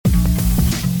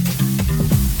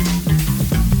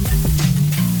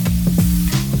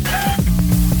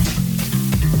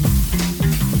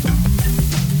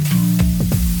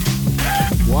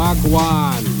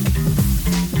Wagwan.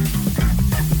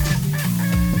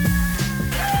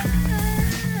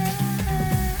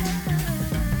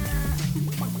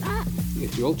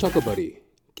 It's your old chuckle buddy.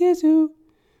 Guess who?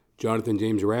 Jonathan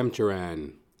James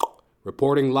Ramcharan,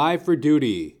 reporting live for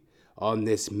duty on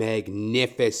this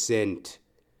magnificent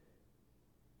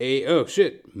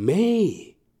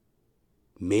May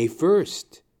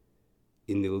 1st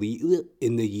in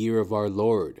the year of our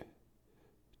Lord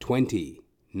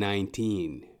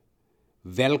 2019.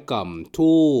 Welcome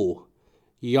to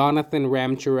Jonathan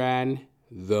Ramcharan,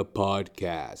 the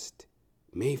podcast.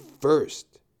 May 1st,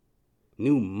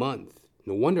 new month.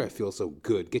 No wonder I feel so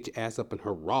good. Get your ass up and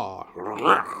hurrah.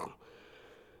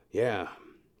 Yeah.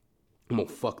 I'm gonna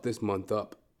fuck this month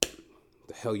up. What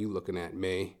the hell you looking at,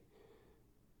 May?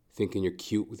 Thinking you're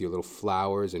cute with your little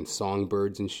flowers and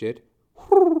songbirds and shit?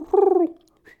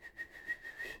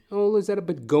 Oh, is that a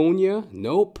begonia?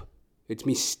 Nope. It's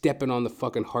me stepping on the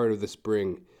fucking heart of the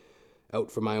spring.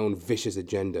 Out for my own vicious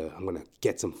agenda. I'm gonna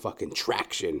get some fucking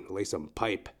traction. Lay some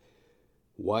pipe.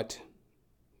 What?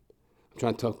 I'm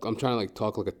trying to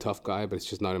talk like a tough guy, but it's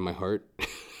just not in my heart.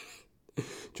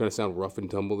 Trying to sound rough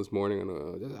and tumble this morning.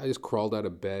 And I just crawled out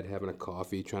of bed, having a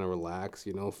coffee, trying to relax,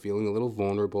 feeling a little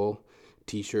vulnerable.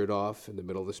 T-shirt off in the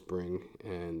middle of the spring.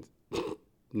 And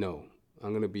no, I'm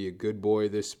going to be a good boy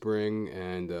this spring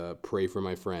and pray for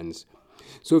my friends.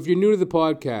 So if you're new to the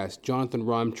podcast, Jonathan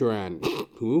Ramcharan.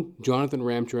 Who? Jonathan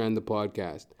Ramcharan, the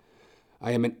podcast.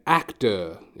 I am an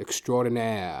actor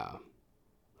extraordinaire.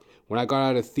 When I got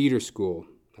out of theater school,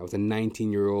 I was a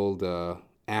 19-year-old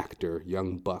actor,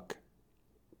 young buck.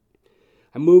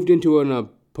 I moved into an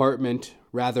apartment,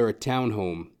 rather a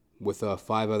townhome, with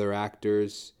 5 other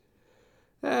actors.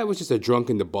 It was just a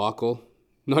drunken debacle.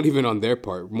 Not even on their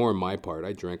part, more on my part.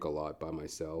 I drank a lot by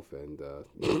myself and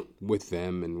with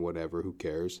them and whatever, who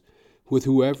cares? With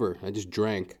whoever, I just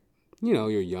drank. You're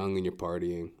young and you're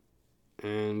partying.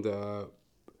 And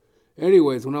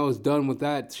anyways, when I was done with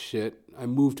that shit, I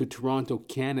moved to Toronto,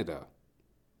 Canada.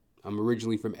 I'm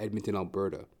originally from Edmonton,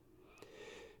 Alberta.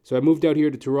 So I moved out here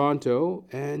to Toronto,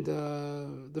 and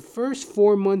the first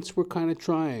 4 months were kind of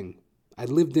trying. I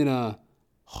lived in a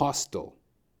hostel.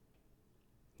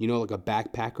 Like a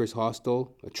backpacker's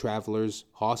hostel, a traveler's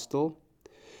hostel.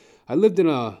 I lived in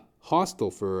a hostel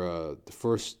for the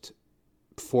first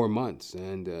 4 months,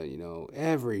 and,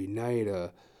 every night,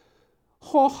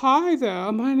 oh, hi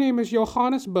there, my name is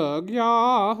Johannesburg,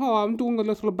 I'm doing a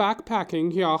little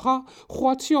backpacking,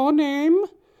 what's your name?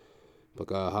 Like,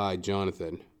 hi,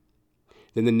 Jonathan.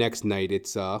 Then the next night,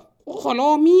 it's, oh,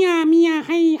 hello, Mia,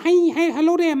 hi,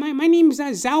 hello there, my name's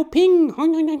Zhao Ping,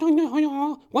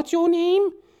 what's your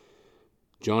name?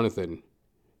 Jonathan.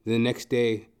 Then the next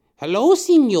day, hello,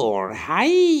 senor,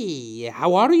 hi,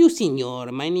 how are you,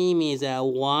 senor? My name is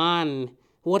Juan,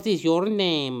 what is your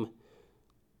name?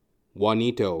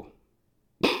 Juanito.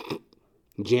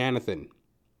 Jonathan.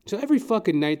 So every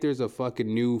fucking night there's a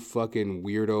fucking new fucking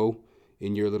weirdo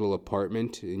in your little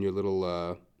apartment, in your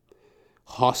little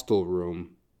hostel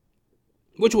room.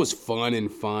 Which was fun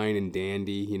and fine and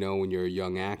dandy, when you're a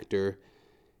young actor,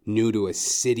 new to a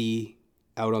city,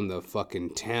 out on the fucking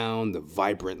town, the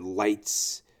vibrant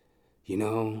lights,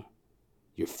 your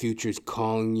future's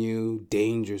calling you,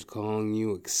 danger's calling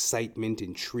you, excitement,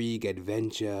 intrigue,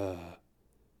 adventure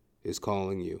is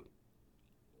calling you.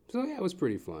 So yeah, it was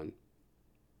pretty fun.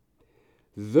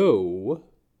 Though,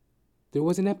 there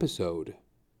was an episode.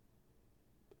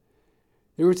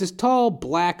 There was this tall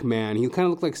black man. He kind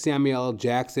of looked like Samuel L.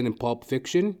 Jackson in Pulp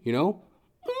Fiction,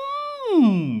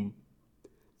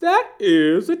 That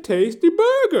is a tasty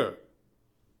burger.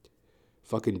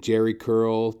 Fucking Jerry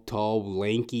Curl, tall,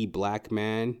 lanky black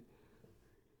man.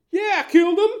 Yeah, I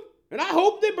killed him, and I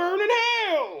hope they burn in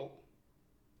hell.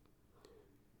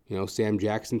 Sam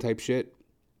Jackson type shit.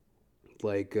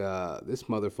 Like, this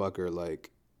motherfucker,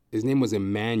 his name was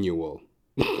Emmanuel.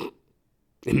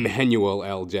 Emmanuel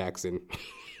L. Jackson.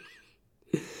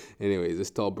 Anyways,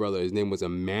 this tall brother, his name was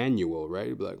Emmanuel, right?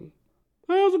 He'd be like,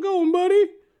 how's it going, buddy?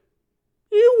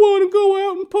 You want to go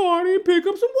out and party and pick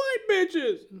up some white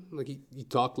bitches. Like, he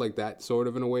talked like that, sort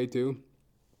of, in a way, too.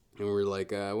 And we're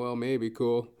like, well, maybe,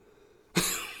 cool.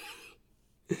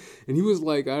 And he was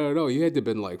like, I don't know, he had to have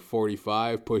been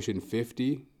 45, pushing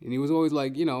 50. And he was always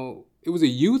like, it was a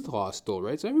youth hostel,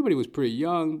 right? So everybody was pretty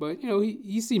young, but,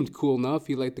 he seemed cool enough.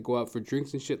 He liked to go out for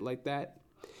drinks and shit like that.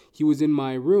 He was in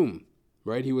my room,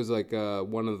 right? He was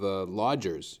one of the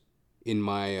lodgers in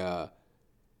my,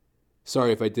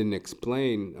 sorry if I didn't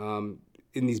explain.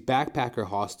 In these backpacker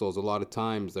hostels, a lot of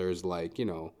times there's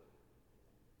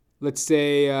let's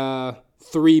say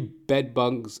 3 bed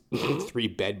bugs. 3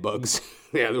 bed bugs.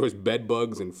 Yeah, there was bed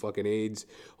bugs and fucking AIDS.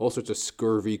 All sorts of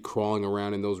scurvy crawling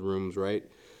around in those rooms, right?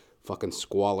 Fucking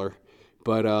squalor.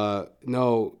 But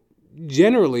no,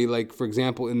 generally, like, for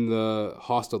example, in the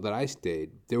hostel that I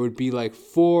stayed, there would be like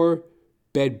 4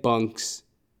 bunk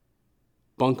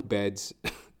beds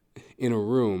in a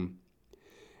room.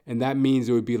 And that means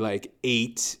there would be like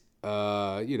 8,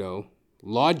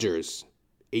 lodgers.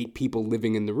 8 people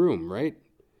living in the room, right?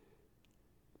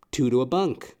 2 to a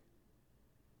bunk.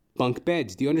 Bunk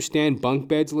beds. Do you understand bunk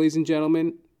beds, ladies and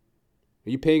gentlemen? Are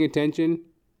you paying attention?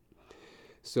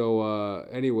 So,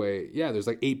 anyway, yeah, there's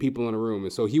like 8 people in a room.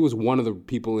 And so he was one of the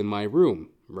people in my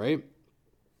room, right?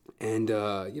 And,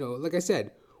 like I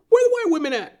said, where the white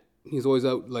women at? He's always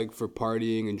out, like, for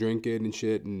partying and drinking and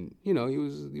shit. And, he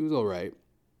was all right.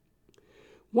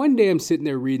 One day I'm sitting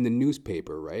there reading the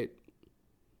newspaper, right?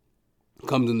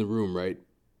 Comes in the room, right?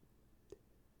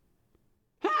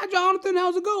 Hi, Jonathan,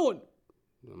 how's it going?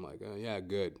 I'm like, yeah,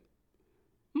 good.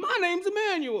 My name's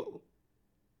Emmanuel.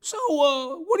 So,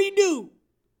 what do you do?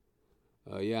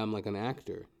 Yeah, I'm like an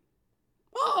actor.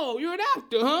 Oh, you're an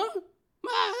actor, huh?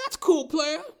 That's cool,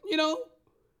 player. You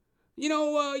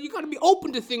gotta be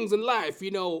open to things in life,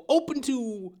 open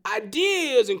to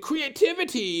ideas and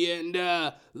creativity and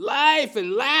life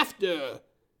and laughter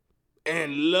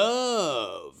and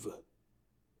love.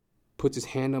 Puts his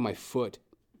hand on my foot.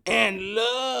 And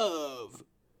love.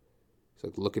 It's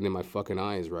like looking in my fucking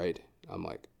eyes, right? I'm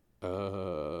like,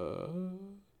 So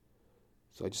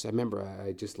I remember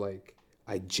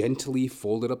I gently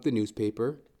folded up the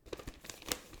newspaper,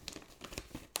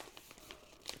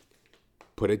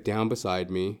 put it down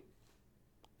beside me,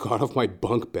 got off my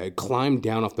bunk bed, climbed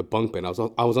down off the bunk bed. I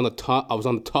was on the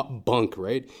top bunk,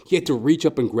 right? He had to reach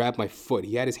up and grab my foot.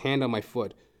 He had his hand on my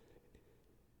foot.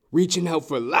 Reaching out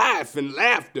for life and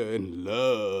laughter and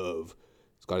love.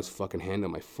 He's got his fucking hand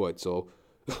on my foot. So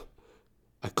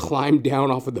I climbed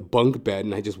down off of the bunk bed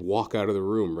and I just walk out of the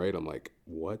room, right? I'm like,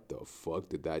 what the fuck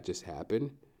did that just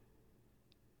happen?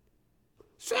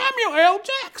 Samuel L.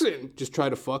 Jackson just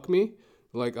tried to fuck me.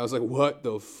 Like, I was like, what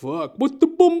the fuck? What's the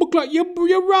bomba clot? Your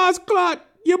Ross clot.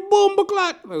 Your bomba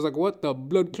clot. I was like, what the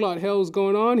blood clot hell is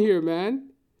going on here, man?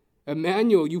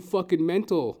 Emmanuel, you fucking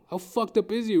mental. How fucked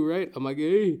up is you, right? I'm like,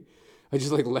 hey. I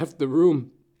just left the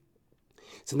room.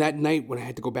 So that night when I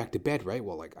had to go back to bed, right?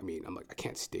 Well, I'm like, I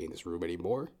can't stay in this room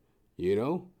anymore.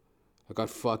 I got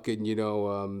fucking,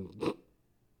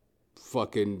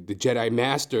 fucking the Jedi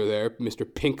Master there, Mr.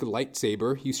 Pink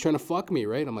Lightsaber. He's trying to fuck me,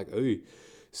 right? I'm like, hey.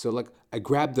 So I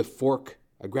grabbed the fork.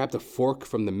 I grabbed the fork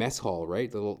from the mess hall,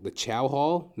 right? The chow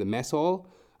hall, the mess hall.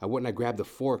 I went and I grabbed the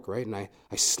fork, right? And I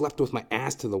slept with my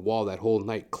ass to the wall that whole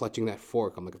night, clutching that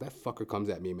fork. I'm like, if that fucker comes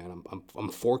at me, man, I'm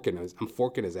forking his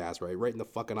ass, right in the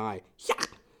fucking eye. Yeah!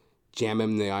 Jam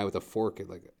him in the eye with a fork,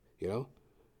 You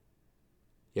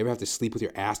ever have to sleep with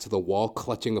your ass to the wall,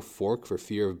 clutching a fork for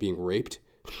fear of being raped?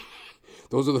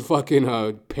 Those are the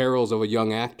fucking perils of a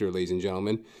young actor, ladies and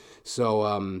gentlemen. So,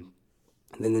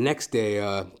 then the next day,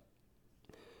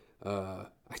 I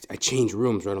changed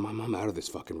rooms, right? I'm out of this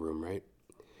fucking room, right?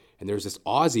 And there's this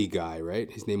Aussie guy,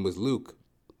 right? His name was Luke.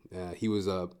 He was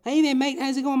hey there, mate.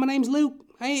 How's it going? My name's Luke.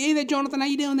 Hey there, Jonathan. How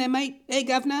you doing there, mate? Hey,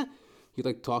 governor.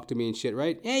 He'd talk to me and shit,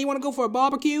 right? Yeah, you want to go for a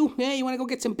barbecue? Yeah, you want to go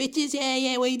get some bitches?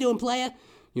 Yeah. What you doing, player?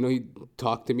 He'd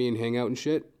talk to me and hang out and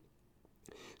shit.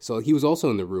 So he was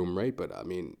also in the room, right? But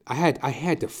I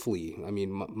had to flee.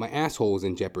 My asshole was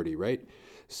in jeopardy, right?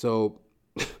 So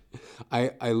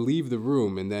I leave the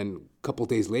room, and then a couple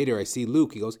days later, I see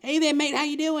Luke. He goes, hey there, mate. How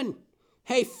you doing?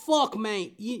 Hey, fuck,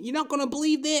 mate. You're not going to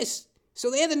believe this. So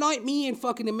the other night, me and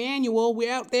fucking Emmanuel,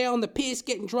 we're out there on the piss,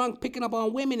 getting drunk, picking up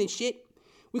on women and shit.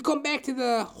 We come back to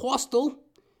the hostel.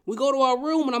 We go to our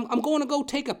room, and I'm going to go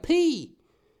take a pee.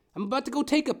 I'm about to go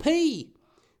take a pee.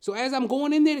 So as I'm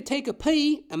going in there to take a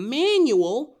pee,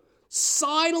 Emmanuel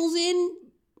sidles in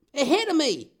ahead of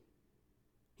me.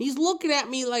 He's looking at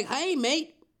me like, hey,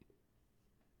 mate,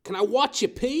 can I watch you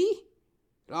pee?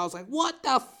 And I was like, what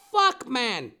the fuck,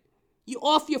 man? You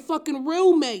off your fucking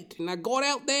roommate. And I got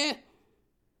out there,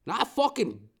 and I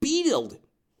fucking beetled.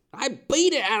 I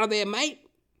beat it out of there, mate.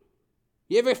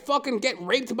 You ever fucking get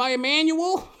raped by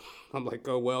Emmanuel? I'm like,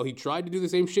 oh, well, he tried to do the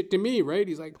same shit to me, right?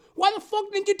 He's like, why the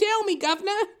fuck didn't you tell me,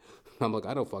 governor? I'm like,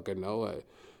 I don't fucking know.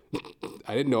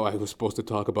 I didn't know I was supposed to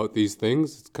talk about these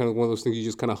things. It's kind of one of those things you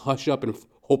just kind of hush up and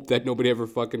hope that nobody ever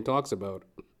fucking talks about.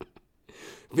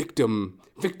 Victim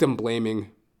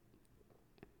blaming.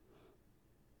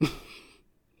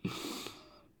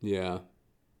 Yeah,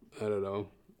 I don't know.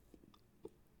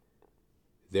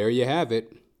 There you have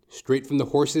it. Straight from the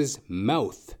horse's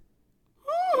mouth.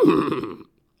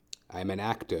 I'm an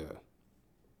actor.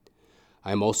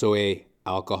 I'm also a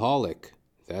alcoholic.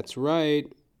 That's right.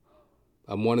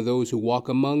 I'm one of those who walk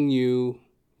among you,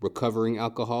 recovering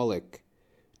alcoholic.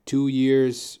 2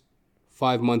 years,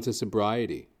 5 months of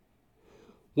sobriety.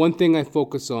 One thing I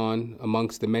focus on,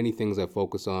 amongst the many things I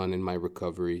focus on in my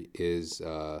recovery, is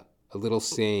a little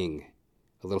saying,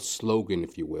 a little slogan,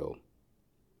 if you will,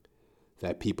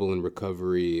 that people in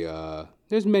recovery,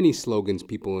 there's many slogans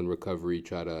people in recovery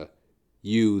try to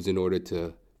use in order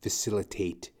to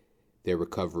facilitate their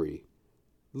recovery.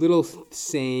 Little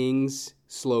sayings,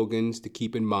 slogans to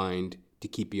keep in mind to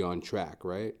keep you on track,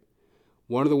 right?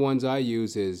 One of the ones I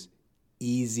use is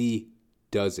easy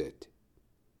does it.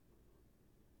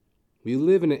 We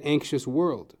live in an anxious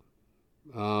world.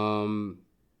 You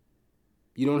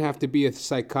don't have to be a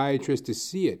psychiatrist to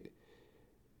see it.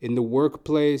 In the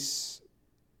workplace,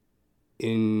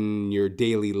 in your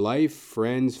daily life,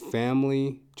 friends,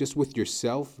 family, just with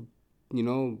yourself,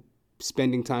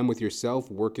 spending time with yourself,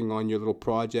 working on your little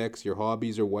projects, your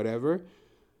hobbies or whatever,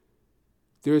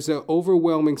 there's an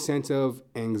overwhelming sense of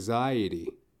anxiety.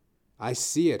 I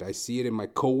see it. I see it in my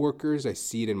coworkers. I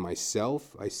see it in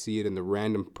myself. I see it in the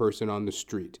random person on the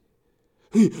street.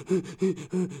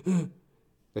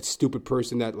 That stupid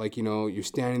person that, you're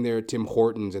standing there at Tim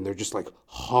Hortons and they're just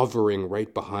hovering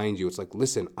right behind you. It's like,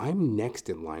 listen, I'm next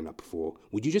in lineup, fool.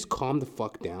 Would you just calm the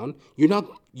fuck down?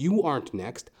 You aren't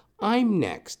next. I'm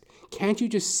next. Can't you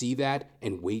just see that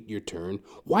and wait your turn?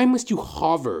 Why must you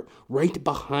hover right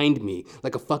behind me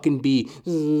like a fucking bee?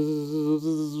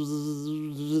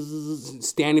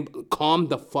 Standing, calm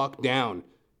the fuck down.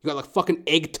 You got a fucking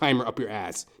egg timer up your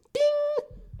ass. Ding!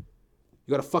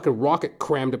 You got a fucking rocket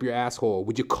crammed up your asshole.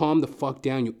 Would you calm the fuck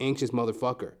down, you anxious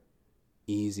motherfucker?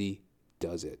 Easy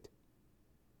does it.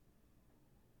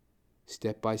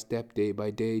 Step by step, day by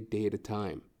day, day at a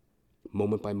time.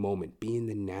 Moment by moment. Be in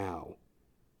the now.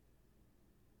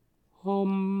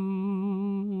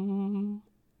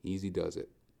 Easy does it.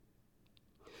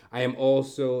 I am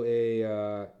also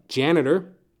a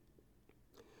janitor.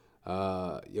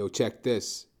 Check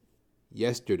this.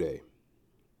 Yesterday,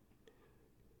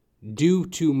 due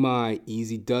to my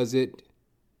easy does it,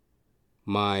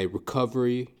 my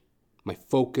recovery, my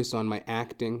focus on my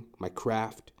acting, my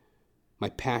craft, my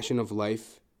passion of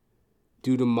life,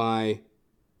 due to my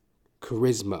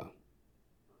charisma,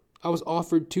 I was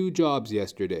offered 2 jobs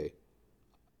yesterday.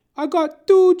 I got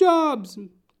 2 jobs.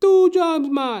 2 jobs,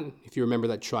 man. If you remember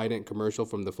that Trident commercial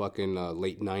from the fucking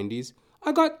late 90s.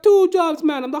 I got 2 jobs,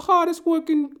 man. I'm the hardest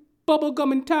working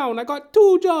bubblegum in town. I got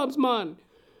 2 jobs, man.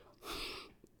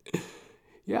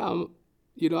 Yeah,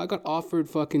 I got offered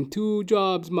fucking 2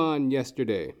 jobs, man,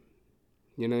 yesterday.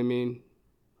 You know what I mean?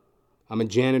 I'm a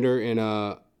janitor in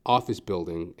a office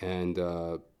building, and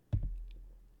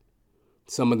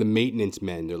some of the maintenance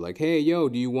men, they're like, hey, do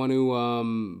you want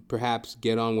to perhaps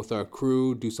get on with our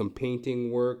crew, do some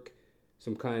painting work,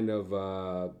 some kind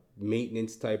of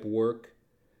maintenance type work?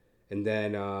 And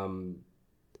then a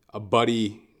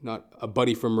buddy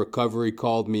from recovery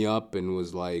called me up and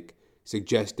was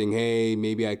suggesting, hey,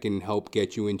 maybe I can help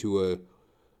get you into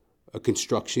a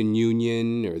construction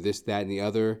union or this, that, and the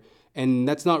other. And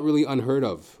that's not really unheard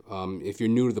of. If you're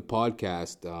new to the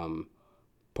podcast,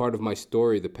 part of my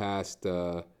story the past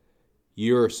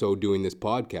year or so doing this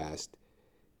podcast,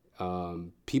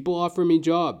 people offer me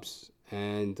jobs.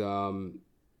 And, I'm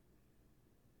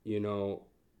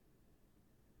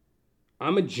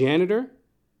a janitor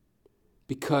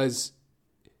because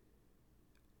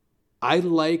I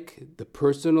like the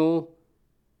personal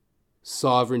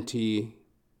sovereignty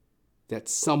that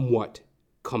somewhat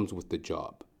comes with the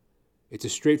job. It's a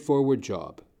straightforward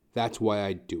job. That's why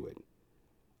I do it.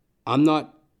 I'm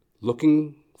not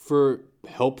looking for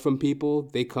help from people.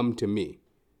 They come to me.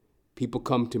 People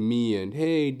come to me and,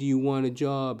 hey, do you want a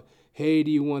job? Hey,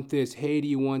 do you want this? Hey, do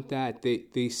you want that?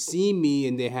 They see me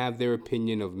and they have their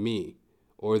opinion of me,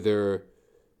 or their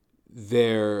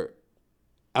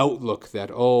outlook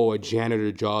that, a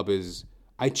janitor job is...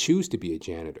 I choose to be a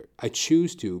janitor. I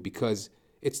choose to because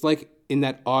it's like in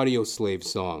that Audio Slave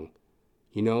song,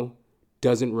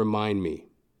 doesn't remind me.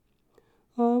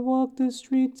 I walk the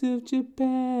streets of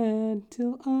Japan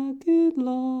till I get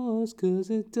lost,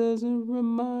 'cause it doesn't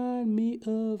remind me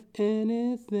of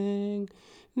anything.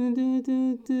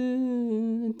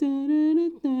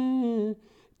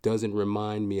 Doesn't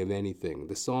remind me of anything.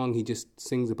 The song, he just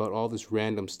sings about all this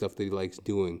random stuff that he likes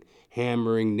doing.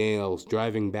 Hammering nails,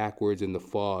 driving backwards in the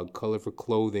fog, colorful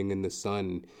clothing in the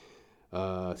sun,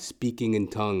 speaking in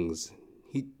tongues.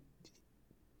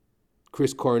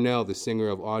 Chris Cornell, the singer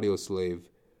of Audio Slave,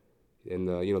 and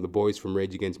the boys from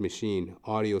Rage Against Machine,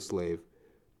 Audio Slave,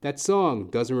 That song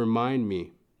doesn't remind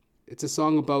me. It's a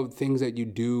song about things that you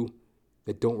do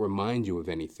that don't remind you of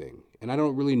anything. And I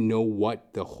don't really know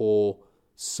what the whole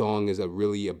song is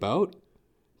really about.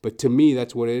 But to me,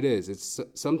 that's what it is. It's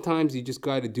sometimes you just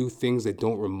got to do things that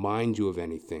don't remind you of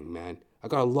anything, man. I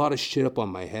got a lot of shit up on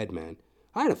my head, man.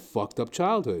 I had a fucked up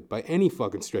childhood by any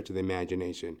fucking stretch of the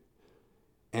imagination.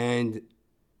 And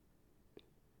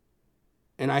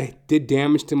I did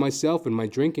damage to myself in my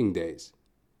drinking days.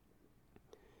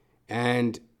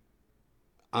 And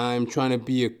I'm trying to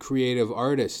be a creative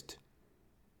artist,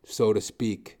 so to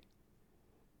speak.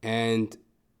 And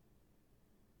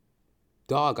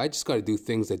dog, I just got to do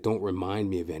things that don't remind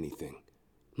me of anything.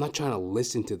 I'm not trying to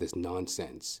listen to this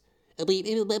nonsense.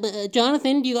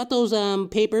 Jonathan, you got those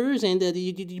papers, and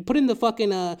you put in the fucking.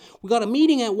 We got a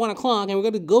meeting at 1:00, and we're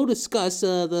gonna go discuss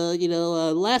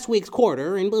the last week's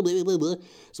quarter, and blah blah blah blah.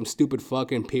 Some stupid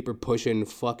fucking paper pushing,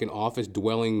 fucking office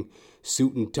dwelling,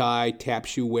 suit and tie, tap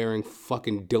shoe wearing,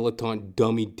 fucking dilettante,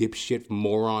 dummy, dipshit,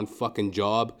 moron, fucking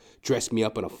job. Dress me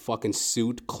up in a fucking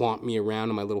suit, clomp me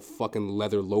around in my little fucking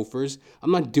leather loafers.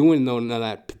 I'm not doing none of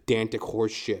that pedantic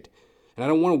horse shit. And I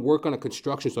don't want to work on a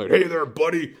construction site. Hey there,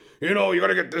 buddy. You know, you got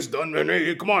to get this done, man.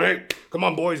 Hey, come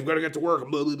on, boys. We got to get to work.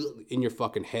 Blah, blah, blah. In your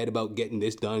fucking head about getting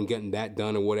this done, getting that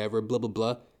done, or whatever. Blah, blah,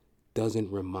 blah.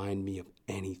 Doesn't remind me of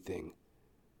anything.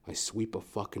 I sweep a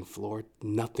fucking floor.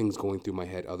 Nothing's going through my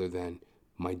head other than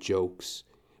my jokes,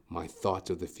 my thoughts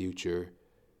of the future,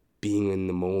 being in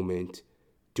the moment,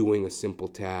 doing a simple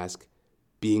task,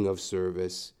 being of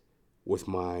service, with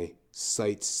my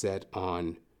sights set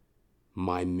on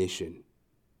my mission.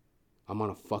 I'm on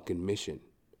a fucking mission.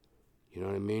 You know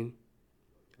what I mean?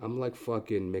 I'm like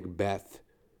fucking Macbeth.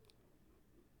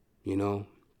 You know?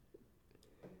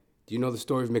 Do you know the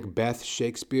story of Macbeth,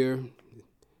 Shakespeare?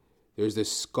 There's this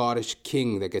Scottish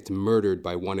king that gets murdered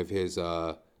by one of his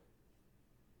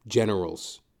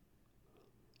generals,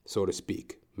 so to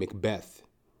speak. Macbeth.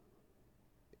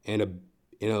 And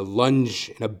in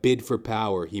a bid for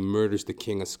power, he murders the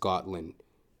King of Scotland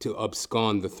to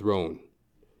abscond the throne.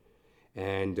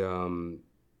 And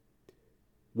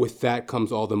with that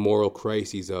comes all the moral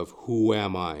crises of who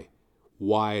am I?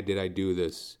 Why did I do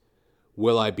this?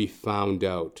 Will I be found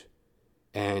out?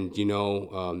 And,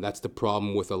 that's the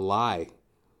problem with a lie.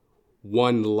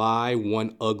 One lie,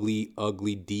 one ugly,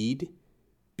 ugly deed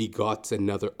begots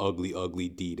another ugly, ugly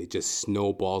deed. It just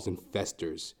snowballs and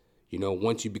festers.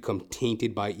 Once you become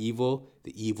tainted by evil,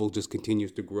 the evil just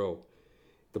continues to grow.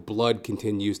 The blood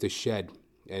continues to shed.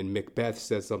 And Macbeth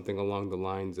says something along the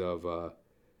lines of,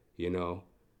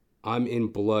 I'm in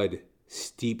blood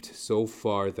steeped so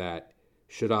far that,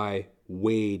 should I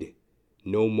wade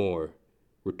no more,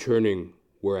 returning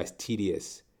were as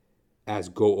tedious as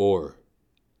go o'er.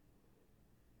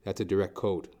 That's a direct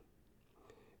quote.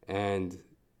 And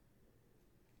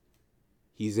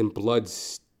he's in blood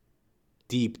stepped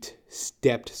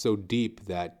so deep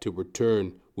that to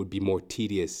return would be more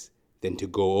tedious than to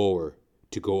go over.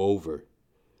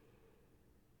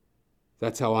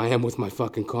 That's how I am with my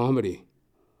fucking comedy,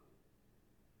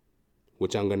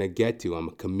 which I'm going to get to. I'm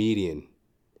a comedian.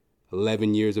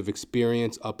 11 years of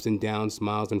experience, ups and downs,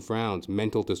 smiles and frowns,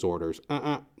 mental disorders.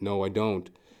 No, I don't.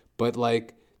 But,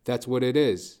 that's what it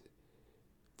is.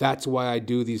 That's why I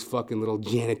do these fucking little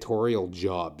janitorial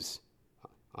jobs.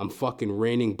 I'm fucking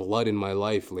raining blood in my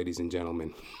life, ladies and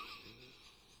gentlemen.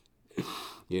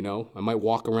 I might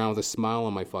walk around with a smile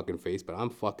on my fucking face, but I'm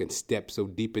fucking stepped so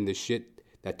deep into shit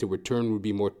that to return would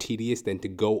be more tedious than to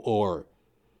go o'er.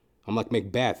 I'm like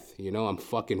Macbeth, I'm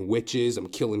fucking witches, I'm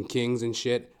killing kings and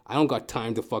shit. I don't got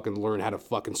time to fucking learn how to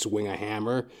fucking swing a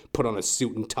hammer, put on a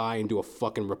suit and tie and do a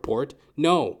fucking report.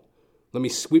 No. Let me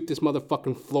sweep this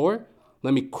motherfucking floor.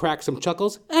 Let me crack some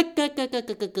chuckles.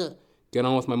 Get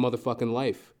on with my motherfucking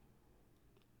life.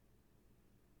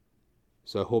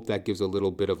 So I hope that gives a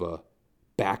little bit of a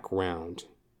background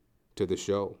to the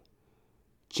show.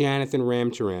 Jonathan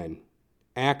Ramcharan,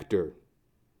 actor,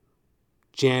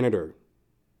 janitor,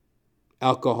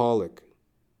 alcoholic,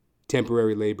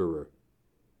 temporary laborer,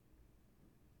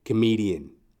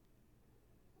 comedian.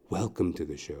 Welcome to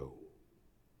the show.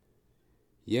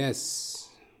 Yes,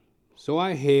 so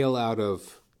I hail out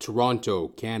of Toronto,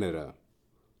 Canada.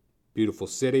 Beautiful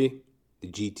city, the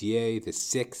GTA, the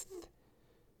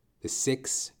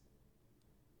 6,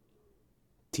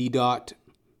 T-Dot.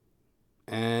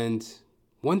 And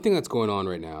one thing that's going on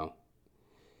right now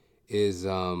is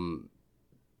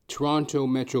Toronto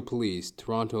Metro Police,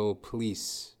 Toronto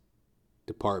Police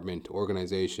Department,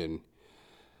 organization,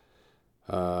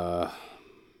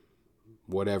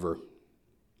 whatever.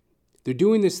 They're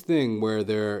doing this thing where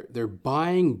they're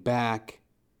buying back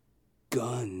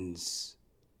guns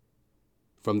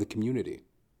from the community.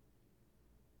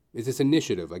 It's this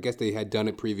initiative. I guess they had done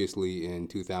it previously in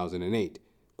 2008,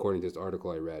 according to this article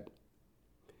I read.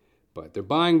 But they're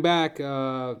buying back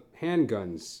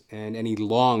handguns and any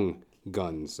long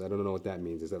guns. I don't know what that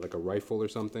means. Is that like a rifle or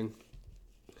something?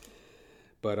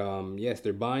 But yes,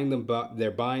 they're buying them.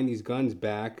 They're buying these guns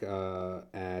back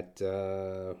at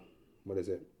what is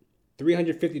it?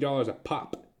 $350 a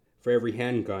pop for every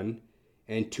handgun,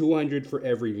 and $200 for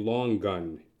every long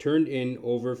gun. Turned in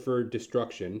over for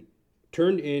destruction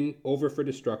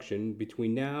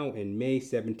between now and May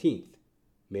 17th,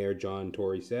 Mayor John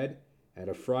Tory said at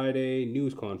a Friday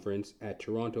news conference at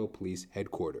Toronto Police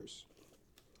Headquarters.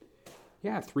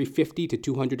 Yeah, $350 to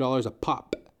 $200 a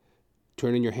pop.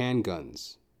 Turn in your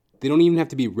handguns. They don't even have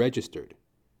to be registered.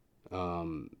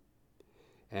 And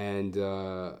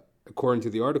according to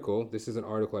the article, this is an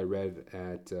article I read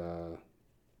at,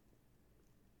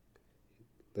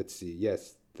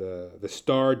 the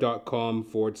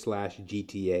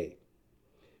star.com/GTA.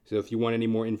 So if you want any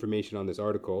more information on this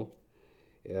article,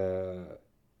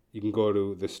 you can go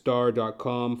to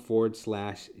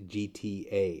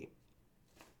thestar.com/GTA.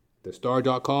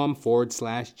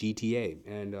 thestar.com/GTA.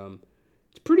 And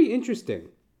it's pretty interesting.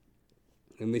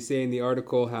 And they say in the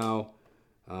article how,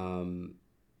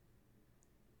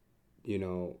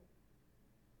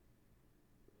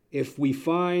 if we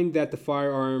find that the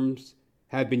firearms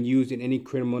have been used in any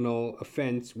criminal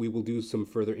offense, we will do some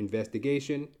further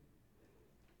investigation.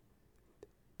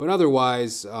 But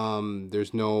otherwise,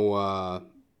 there's no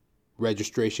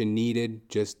registration needed.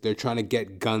 Just they're trying to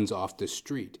get guns off the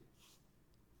street.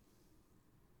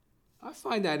 I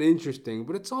find that interesting,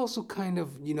 but it's also kind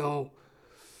of, you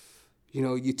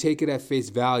take it at face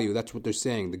value. That's what they're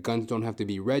saying. The guns don't have to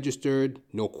be registered,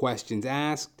 no questions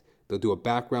asked. They'll do a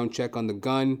background check on the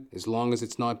gun as long as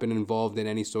it's not been involved in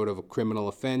any sort of a criminal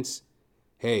offense.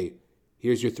 Hey,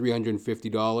 here's your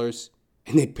 $350.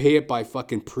 And they pay it by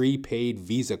fucking prepaid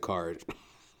Visa card.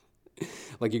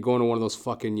 Like you're going to one of those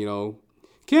fucking,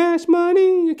 cash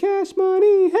money,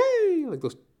 hey! Like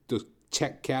those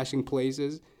check cashing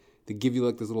places. They give you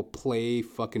like this little play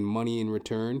fucking money in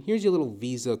return. Here's your little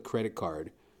Visa credit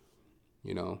card.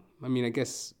 I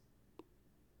guess,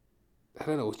 I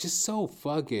don't know, it's just so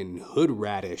fucking hood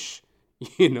radish,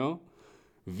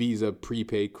 Visa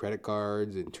prepaid credit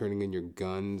cards and turning in your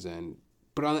guns.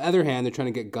 But on the other hand, they're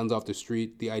trying to get guns off the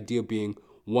street. The idea being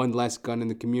one less gun in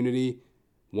the community,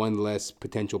 one less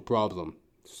potential problem.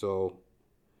 So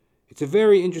it's a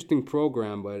very interesting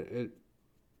program, but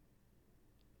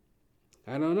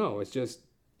I don't know. It's just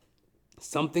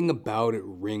something about it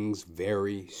rings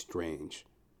very strange.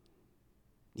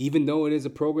 Even though it is a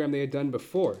program they had done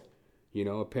before.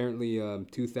 Apparently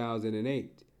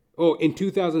 2008. Oh, in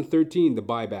 2013, the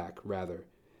buyback, rather.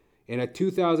 In a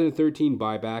 2013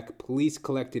 buyback, police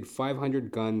collected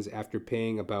 500 guns after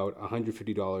paying about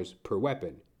 $150 per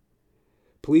weapon.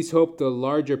 Police hope the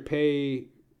larger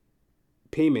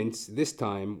payments this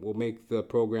time will make the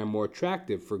program more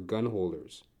attractive for gun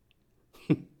holders.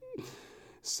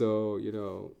 So,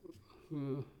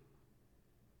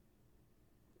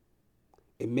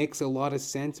 it makes a lot of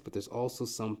sense, but there's also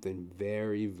something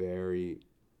very, very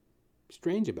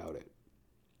strange about it.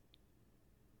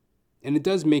 And it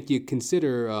does make you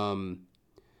consider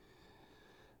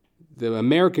the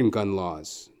American gun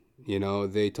laws.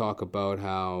 They talk about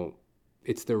how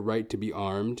it's their right to be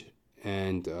armed,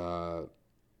 and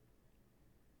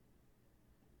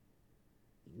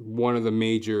one of the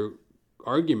major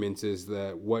arguments is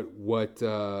that what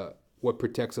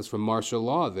protects us from martial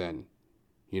law then?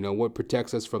 What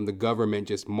protects us from the government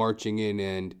just marching in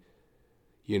and,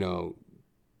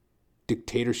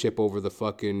 dictatorship over the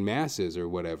fucking masses or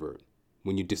whatever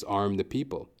when you disarm the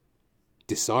people?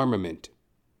 Disarmament.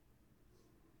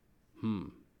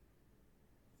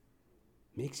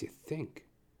 Makes you think.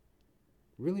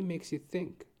 Really makes you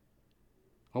think.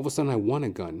 All of a sudden I want a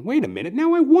gun. Wait a minute,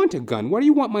 now I want a gun. Why do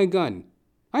you want my gun?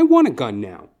 I want a gun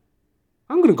now.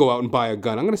 I'm going to go out and buy a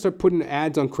gun. I'm going to start putting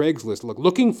ads on Craigslist.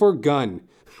 Looking for gun.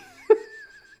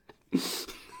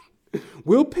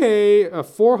 We'll pay a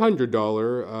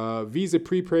 $400 Visa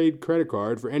prepaid credit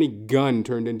card for any gun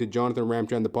turned into Jonathan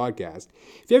Ramcharan, the podcast.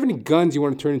 If you have any guns you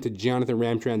want to turn into Jonathan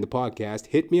Ramcharan, the podcast,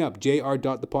 hit me up,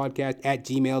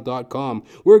 jr.thepodcast@gmail.com.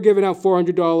 We're giving out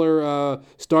 $400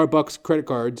 Starbucks credit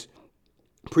cards,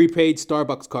 prepaid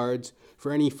Starbucks cards,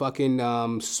 for any fucking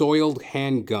soiled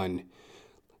handgun.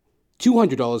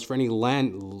 $200 for any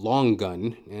long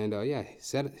gun. And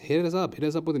hit us up. Hit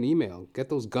us up with an email. Get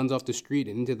those guns off the street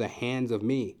and into the hands of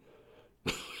me.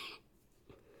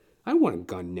 I want a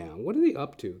gun now. What are they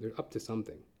up to? They're up to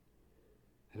something.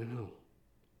 I don't know.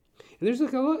 And there's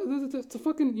like a lot, it's a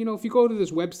fucking, if you go to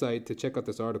this website to check out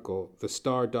this article,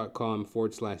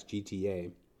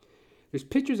 thestar.com/GTA, there's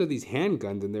pictures of these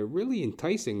handguns and they're really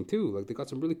enticing too. Like they got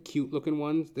some really cute looking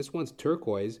ones. This one's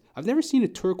turquoise. I've never seen a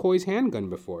turquoise handgun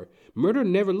before. Murder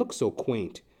never looked so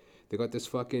quaint. They got this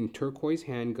fucking turquoise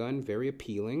handgun, very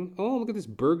appealing. Oh, look at this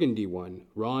burgundy one.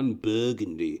 Ron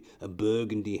Burgundy, a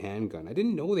burgundy handgun. I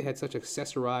didn't know they had such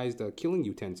accessorized killing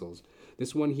utensils.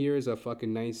 This one here is a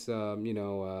fucking nice,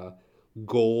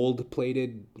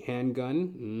 gold-plated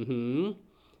handgun.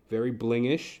 Very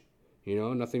blingish.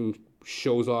 Nothing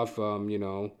shows off,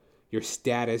 your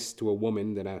status to a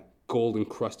woman than a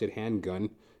gold-encrusted handgun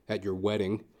at your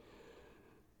wedding.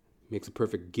 Makes a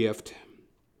perfect gift.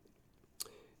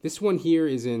 This one here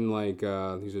is in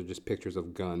these are just pictures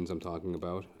of guns I'm talking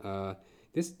about.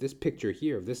 This picture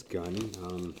here of this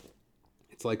gun,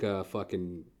 it's like a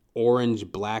fucking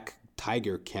orange-black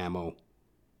tiger camo,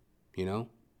 You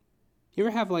ever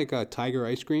have a tiger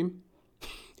ice cream?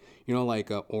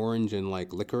 Orange and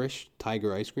licorice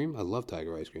tiger ice cream? I love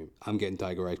tiger ice cream. I'm getting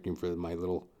tiger ice cream for my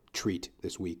little treat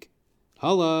this week.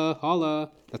 Holla,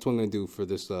 holla. That's what I'm going to do for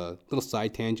this little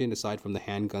side tangent aside from the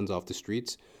handguns off the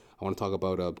streets. I want to talk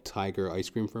about tiger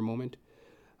ice cream for a moment.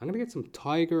 I'm going to get some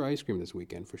tiger ice cream this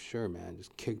weekend for sure, man.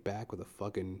 Just kick back with a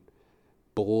fucking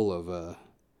bowl of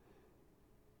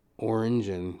orange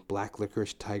and black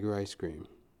licorice tiger ice cream.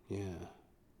 Yeah.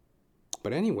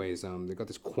 But anyways, they got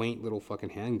this quaint little fucking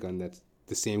handgun that's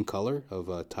the same color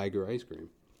of tiger ice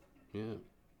cream. Yeah.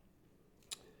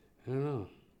 I don't know.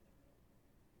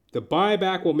 The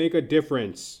buyback will make a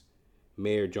difference,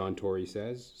 Mayor John Tory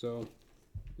says. So,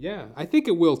 yeah, I think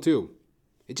it will too.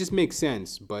 It just makes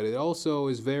sense, but it also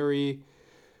is very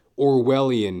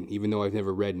Orwellian, even though I've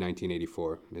never read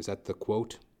 1984. Is that the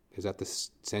quote? Is that the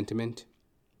sentiment?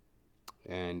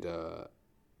 And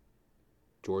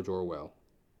George Orwell.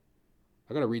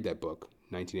 I gotta read that book,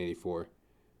 1984.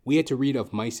 We had to read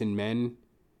Of Mice and Men,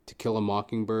 To Kill a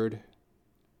Mockingbird,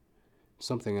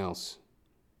 something else.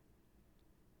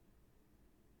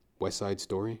 West Side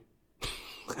Story?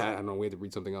 I don't know, we had to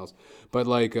read something else. But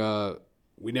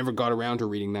we never got around to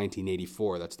reading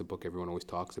 1984. That's the book everyone always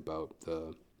talks about.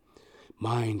 The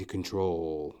mind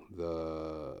control,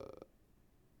 the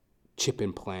chip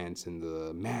implants, and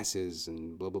the masses,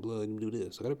 and blah, blah, blah, and do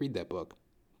this. I gotta read that book.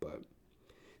 But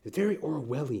it's very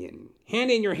Orwellian. Hand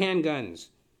in your handguns.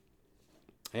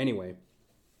 Anyway,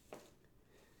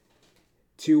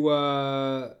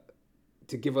 to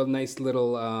give a nice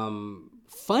little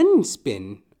fun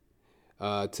spin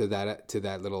to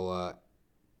that little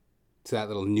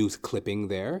news clipping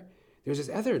there. There's this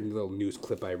other little news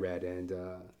clip I read, and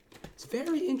it's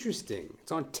very interesting.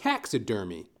 It's on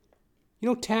taxidermy. You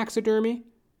know taxidermy?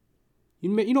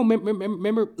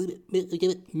 Remember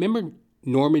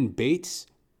Norman Bates?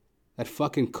 That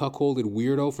fucking cuckolded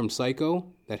weirdo from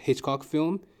Psycho, that Hitchcock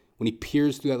film, when he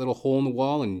peers through that little hole in the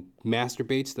wall and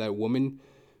masturbates to that woman.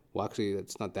 Well, actually,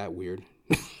 that's not that weird.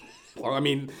 Well, I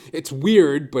mean, it's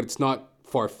weird, but it's not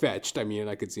far-fetched. I mean,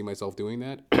 I could see myself doing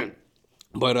that.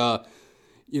 But,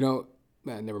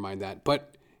 never mind that.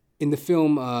 But in the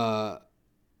film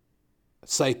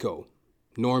Psycho,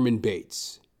 Norman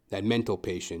Bates, that mental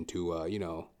patient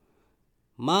who,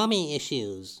 Mommy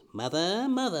issues. Mother.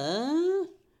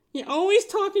 You're always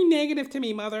talking negative to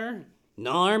me, Mother.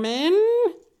 Norman.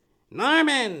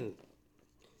 You're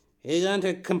going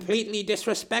to completely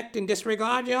disrespect and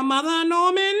disregard your mother,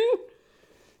 Norman?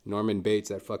 Norman Bates,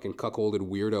 that fucking cuckolded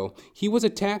weirdo. He was a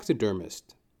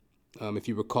taxidermist. If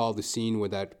you recall the scene where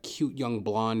that cute young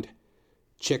blonde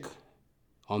chick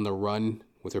on the run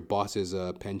with her boss's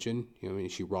pension,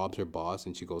 she robs her boss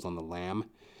and she goes on the lam.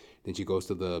 Then she goes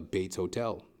to the Bates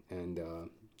Hotel. And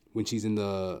when she's in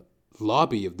the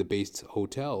lobby of the Bates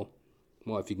Hotel,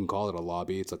 well, if you can call it a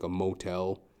lobby, it's like a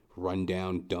motel,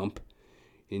 rundown dump.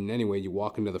 And anyway, you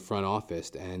walk into the front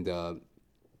office and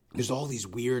there's all these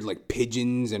weird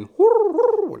pigeons and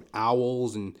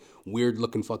owls and weird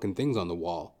looking fucking things on the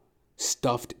wall.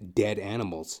 Stuffed dead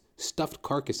animals, stuffed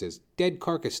carcasses, dead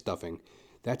carcass stuffing.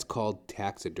 That's called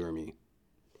taxidermy.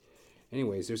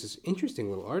 Anyways, there's this interesting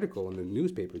little article in the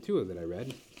newspaper too that I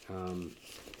read.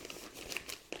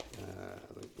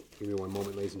 Give me one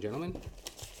moment, ladies and gentlemen.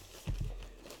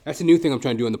 That's a new thing I'm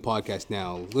trying to do on the podcast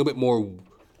now. A little bit more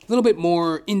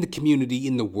in the community,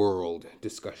 in the world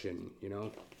discussion,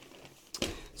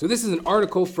 So this is an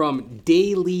article from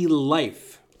Daily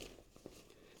Life.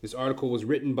 This article was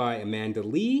written by Amanda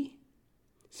Lee,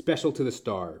 special to The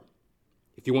Star.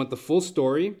 If you want the full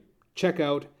story, check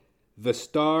out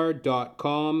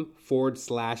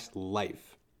thestar.com/life.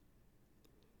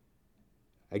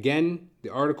 Again, the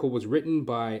article was written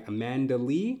by Amanda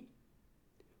Lee,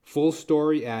 Full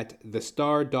story at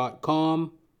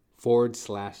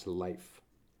thestar.com/life.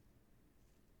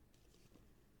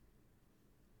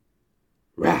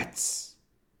 Rats,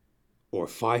 or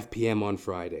 5 p.m. on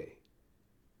Friday.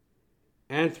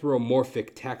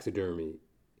 Anthropomorphic taxidermy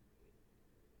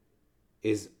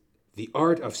is the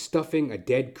art of stuffing a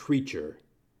dead creature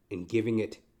and giving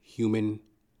it human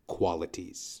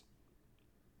qualities.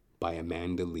 By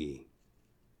Amanda Lee.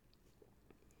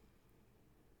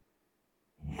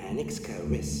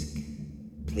 Hanixka Risk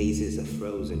places a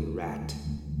frozen rat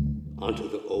onto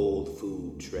the old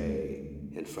food tray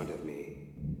in front of me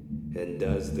and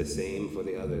does the same for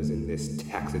the others in this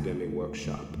taxidermy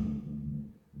workshop.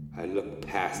 I look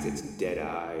past its dead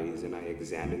eyes and I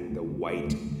examine the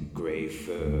white, gray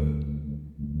fur,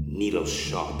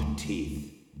 needle-sharp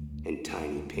teeth, and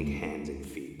tiny pink hands and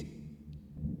feet.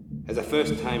 As a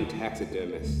first-time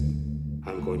taxidermist,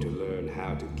 I'm going to learn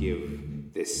how to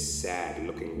give this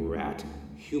sad-looking rat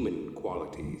human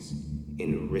qualities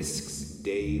in Risk's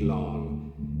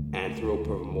day-long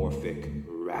anthropomorphic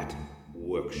rat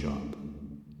workshop.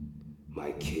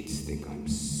 My kids think I'm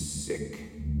sick,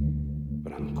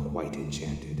 but I'm quite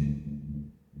enchanted.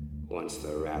 Once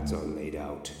the rats are laid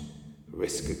out,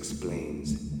 Risk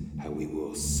explains how we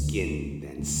will skin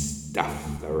and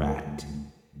stuff the rat,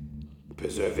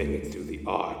 preserving it through the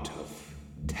art of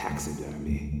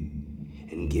taxidermy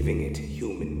and giving it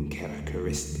human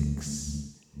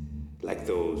characteristics, like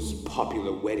those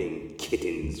popular wedding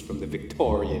kittens from the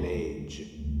Victorian age.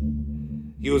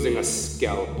 Using a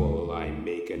scalpel, I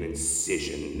make an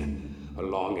incision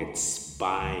along its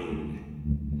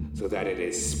spine so that it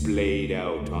is splayed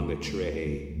out on the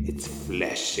tray, its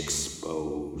flesh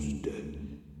exposed.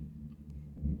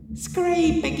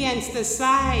 Scrape against the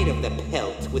side of the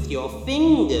pelt with your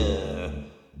finger,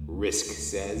 Risk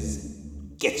says.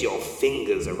 Get your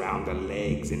fingers around the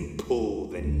legs and pull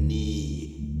the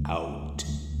knee out.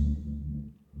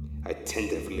 I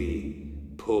tentatively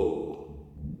pull,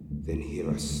 then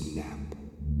hear a snap.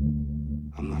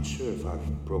 I'm not sure if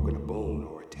I've broken a bone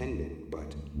or a tendon,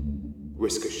 but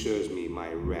Risk assures me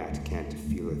my rat can't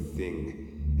feel a thing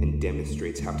and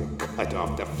demonstrates how to cut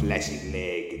off the fleshy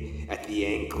leg at the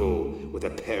ankle with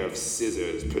a pair of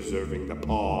scissors, preserving the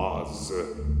paws.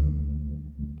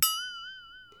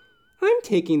 I'm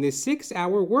taking this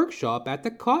 6-hour workshop at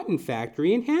the Cotton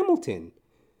Factory in Hamilton.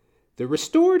 The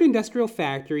restored industrial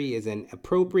factory is an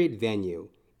appropriate venue.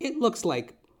 It looks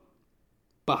like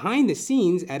behind the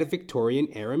scenes at a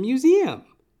Victorian-era museum.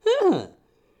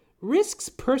 Risk's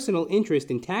personal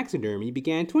interest in taxidermy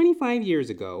began 25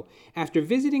 years ago after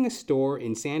visiting a store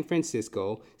in San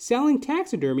Francisco selling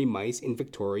taxidermy mice in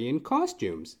Victorian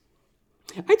costumes.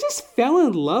 I just fell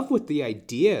in love with the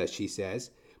idea, she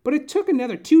says, but it took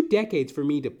another 2 decades for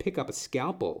me to pick up a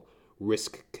scalpel.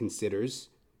 Risk considers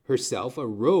herself a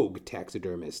rogue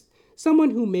taxidermist,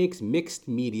 someone who makes mixed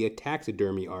media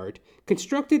taxidermy art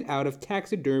constructed out of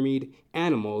taxidermied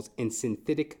animals and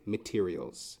synthetic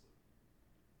materials.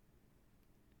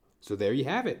 So there you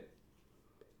have it.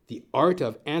 The art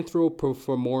of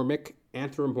anthropomorphic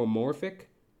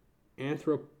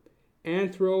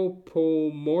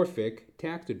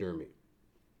taxidermy.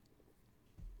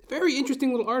 Very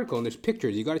interesting little article, and there's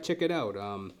pictures. You got to check it out.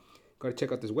 Got to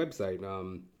check out this website.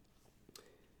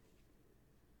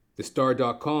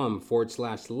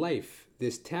 thestar.com/life.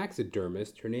 This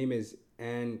taxidermist, her name is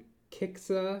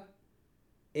Ankixa,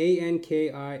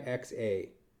 Ankixa.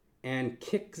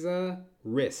 Ankixa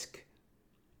Risk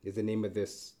is the name of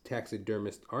this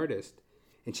taxidermist artist.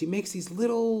 And she makes these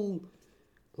little,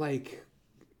 like,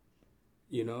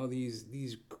 you know, these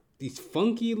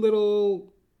funky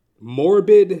little,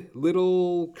 morbid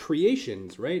little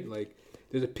creations, right? Like,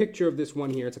 there's a picture of this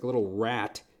one here. It's like a little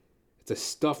rat. It's a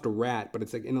stuffed rat, but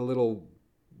it's like in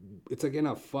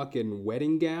a fucking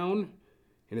wedding gown.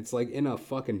 And it's like in a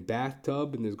fucking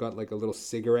bathtub, and there's got like a little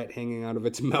cigarette hanging out of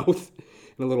its mouth,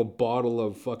 and a little bottle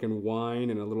of fucking wine,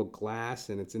 and a little glass,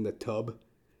 and it's in the tub.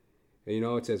 And, you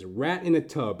know, it says, Rat in a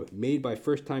Tub, made by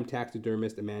first-time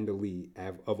taxidermist Amanda Lee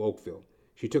of Oakville.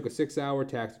 She took a 6-hour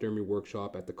taxidermy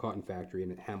workshop at the Cotton Factory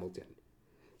in Hamilton.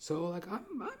 So, like, I'm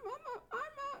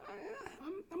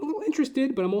a little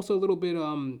interested, but I'm also a little bit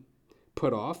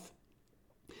put off.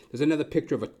 There's another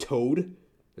picture of a toad.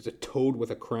 There's a toad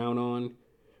with a crown on.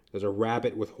 There's a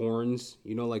rabbit with horns.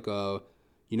 You know, like when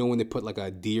they put like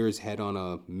a deer's head on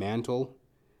a mantle?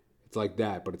 It's like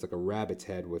that, but it's like a rabbit's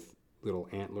head with little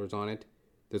antlers on it.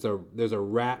 There's a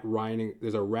rat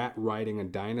riding a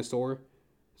dinosaur.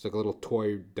 It's like a little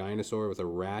toy dinosaur with a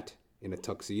rat in a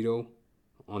tuxedo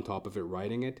on top of it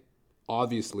riding it.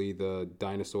 Obviously, the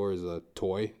dinosaur is a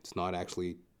toy. It's not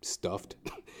actually stuffed.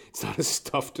 It's not a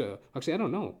stuffed... actually, I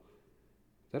don't know.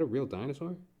 Is that a real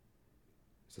dinosaur?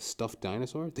 It's a stuffed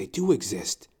dinosaur? They do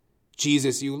exist.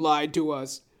 Jesus, you lied to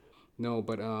us. No,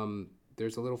 but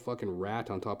there's a little fucking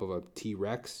rat on top of a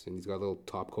T-Rex, and he's got a little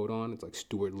top coat on. It's like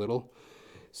Stuart Little.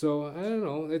 So, I don't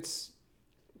know. I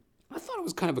thought it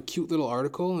was kind of a cute little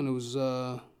article, and it was,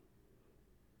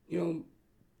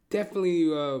 definitely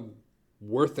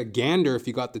worth a gander if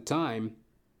you got the time.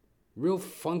 Real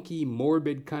funky,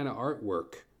 morbid kind of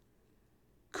artwork.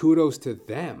 Kudos to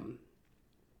them.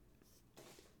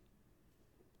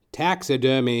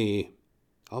 Taxidermy.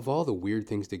 Of all the weird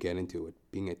things to get into, it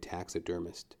being a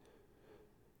taxidermist.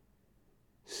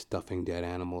 Stuffing dead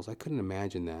animals. I couldn't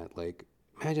imagine that. Like,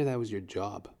 imagine that was your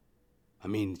job. I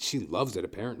mean, she loves it,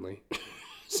 apparently.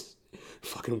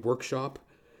 Fucking workshop.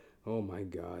 Oh, my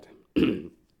God.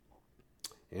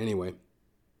 Anyway,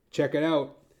 check it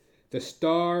out.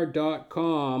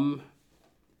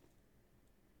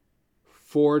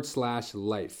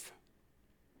 thestar.com/life.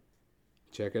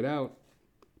 Check it out.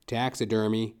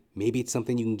 Taxidermy. Maybe it's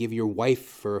something you can give your wife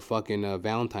for a fucking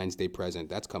Valentine's Day present.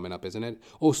 That's coming up, isn't it?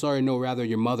 Oh, sorry, no, rather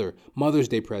your mother. Mother's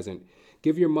Day present.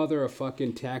 Give your mother a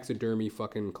fucking taxidermy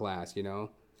fucking class, you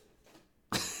know?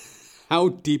 How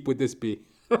deep would this be?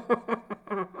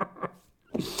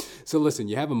 So listen,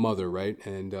 you have a mother, right?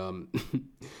 And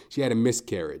she had a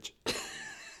miscarriage.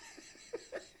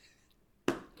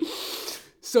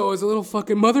 So as a little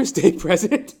fucking Mother's Day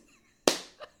present,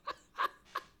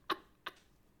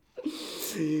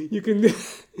 you can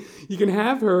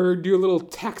have her do a little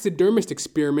taxidermist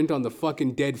experiment on the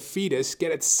fucking dead fetus,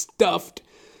 get it stuffed,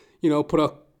 put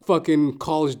a fucking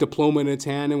college diploma in its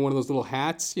hand and one of those little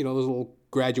hats, those little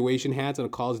graduation hats and a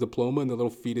college diploma, and the little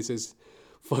fetus is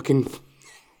fucking...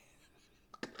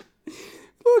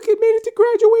 Look, it made it to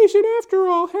graduation after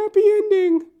all. Happy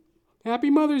ending.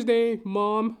 Happy Mother's Day,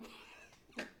 Mom.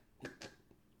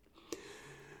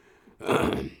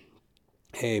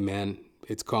 Hey, man,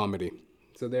 it's comedy.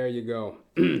 So there you go.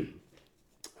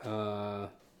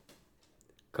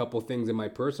 Couple things in my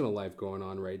personal life going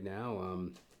on right now.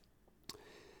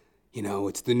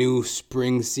 It's the new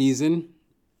spring season.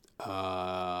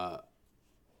 Yeah,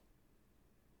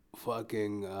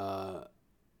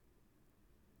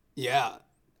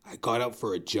 I got out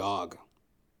for a jog,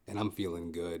 and I'm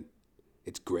feeling good.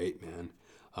 It's great, man.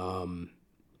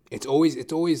 It's always a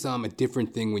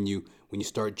different thing when you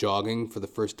start jogging for the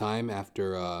first time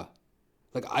after. I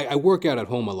work out at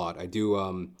home a lot. I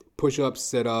do push-ups,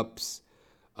 sit-ups.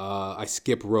 I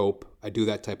skip rope. I do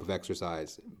that type of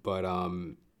exercise. But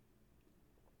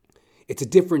it's a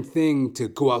different thing to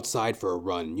go outside for a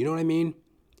run. You know what I mean?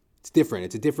 It's different.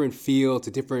 It's a different feel. It's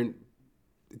a different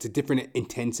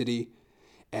intensity.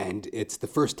 And it's the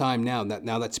first time now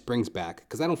that spring's back,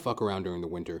 because I don't fuck around during the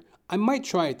winter. I might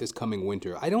try it this coming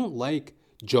winter. I don't like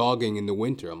jogging in the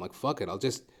winter. I'm like, fuck it.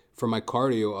 For my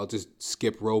cardio, I'll just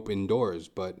skip rope indoors.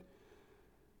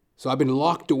 So I've been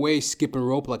locked away skipping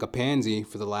rope like a pansy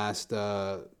for the last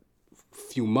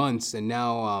few months, and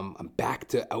now I'm back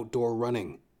to outdoor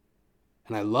running.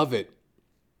 And I love it.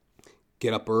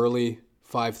 Get up early,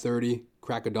 5:30,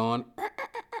 crack of dawn,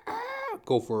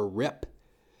 go for a rip.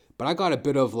 But I got a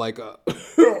bit of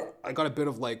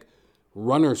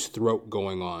runner's throat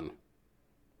going on.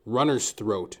 Runner's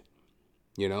throat.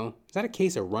 Is that a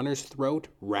case of runner's throat?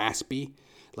 Raspy?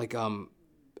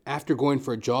 After going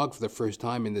for a jog for the first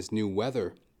time in this new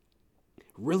weather,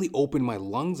 really opened my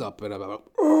lungs up, and I've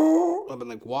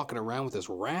been walking around with this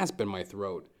rasp in my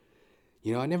throat.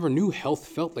 I never knew health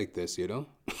felt like this,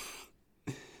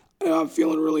 I'm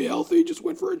feeling really healthy, just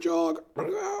went for a jog.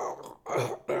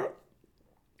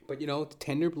 But,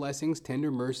 tender blessings,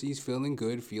 tender mercies, feeling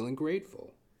good, feeling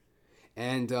grateful.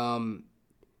 And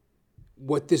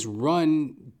what this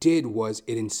run did was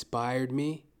it inspired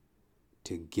me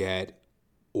to get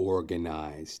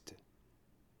organized.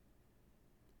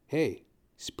 Hey,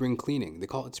 spring cleaning. They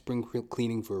call it spring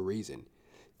cleaning for a reason.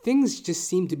 Things just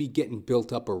seem to be getting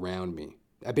built up around me.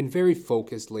 I've been very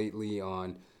focused lately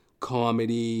on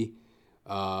comedy,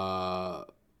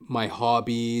 my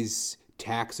hobbies,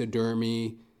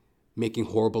 taxidermy, making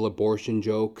horrible abortion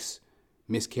jokes,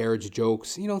 miscarriage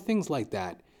jokes, things like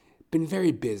that. Been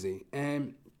very busy.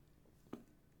 And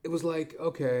it was like,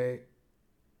 okay,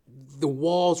 the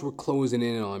walls were closing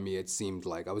in on me, it seemed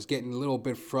like. I was getting a little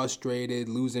bit frustrated,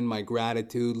 losing my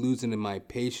gratitude, losing my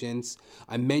patience.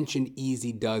 I mentioned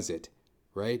easy does it,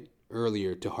 right?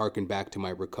 Earlier, to harken back to my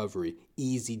recovery.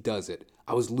 Easy does it.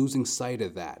 I was losing sight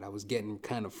of that. I was getting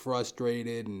kind of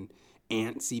frustrated and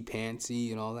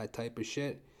antsy-pantsy and all that type of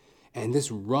shit. And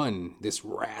this run, this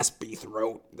raspy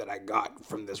throat that I got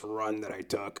from this run that I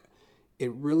took,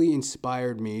 it really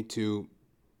inspired me to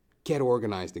get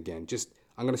organized again.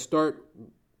 I'm going to start,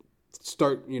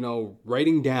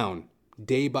 writing down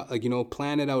day by,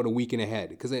 plan it out a week and ahead.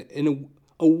 Because in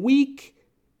a week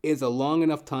is a long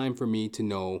enough time for me to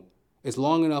know, it's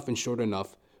long enough and short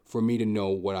enough for me to know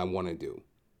what I want to do.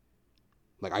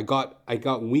 Like I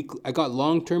got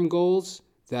long-term goals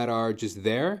that are just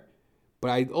there, but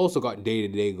I also got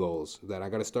day-to-day goals that I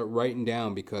got to start writing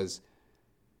down because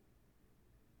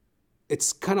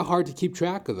it's kind of hard to keep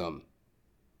track of them.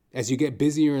 As you get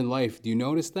busier in life, do you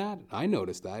notice that? I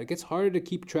noticed that. It gets harder to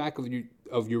keep track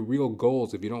of your real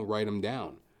goals if you don't write them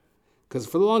down. Because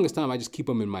for the longest time, I just keep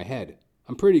them in my head.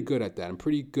 I'm pretty good at that. I'm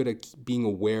pretty good at being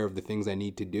aware of the things I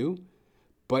need to do.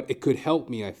 But it could help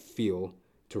me, I feel,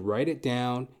 to write it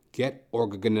down, get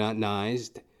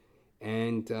organized,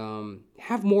 and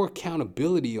have more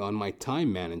accountability on my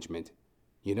time management.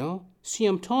 You know? See,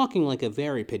 I'm talking like a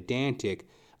very pedantic,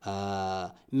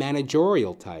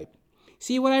 managerial type.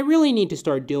 See, what I really need to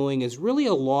start doing is really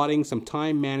allotting some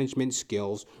time management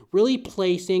skills, really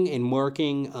placing and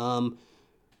marking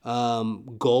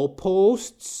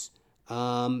goalposts,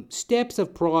 steps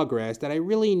of progress that I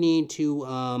really need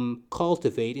to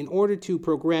cultivate in order to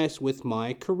progress with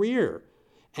my career.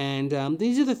 And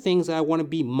these are the things that I want to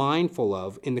be mindful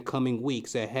of in the coming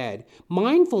weeks ahead.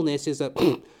 Mindfulness is a...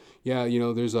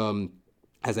 there's,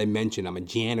 as I mentioned, I'm a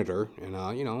janitor, and,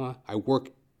 I work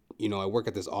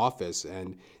at this office,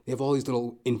 and they have all these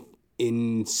little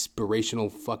inspirational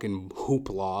fucking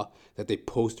hoopla that they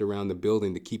post around the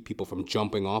building to keep people from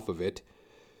jumping off of it.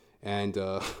 And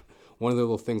one of the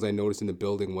little things I noticed in the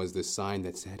building was this sign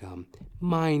that said,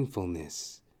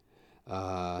 mindfulness.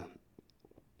 A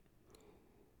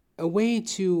way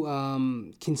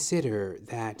to consider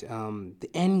that the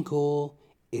end goal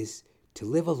is to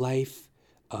live a life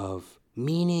of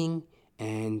meaning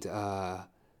and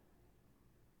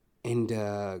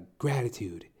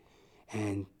gratitude,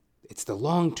 and it's the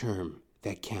long term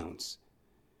that counts,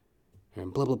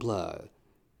 and blah blah blah.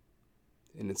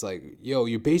 And it's like, yo,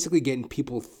 you're basically getting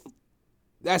people.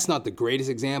 That's not the greatest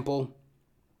example.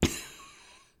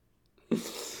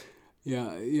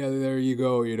 yeah, there you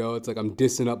go. It's like I'm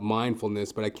dissing up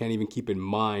mindfulness, but I can't even keep in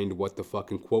mind what the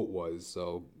fucking quote was.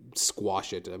 So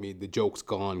squash it. I mean, the joke's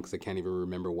gone because I can't even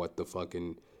remember what the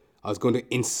fucking. I was going to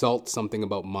insult something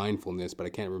about mindfulness, but I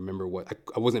can't remember what...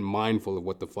 I wasn't mindful of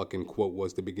what the fucking quote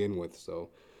was to begin with, so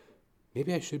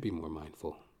maybe I should be more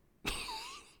mindful.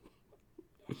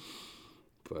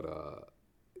 But,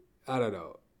 I don't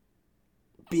know.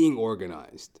 Being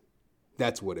organized,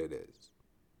 that's what it is.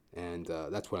 And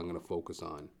that's what I'm going to focus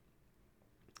on.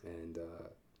 And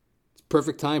it's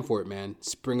perfect time for it, man.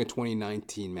 Spring of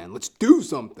 2019, man. Let's do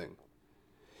something.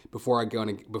 Before I get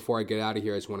out of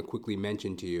here, I just want to quickly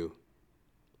mention to you,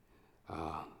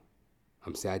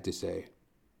 I'm sad to say,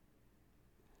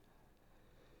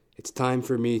 it's time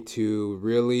for me to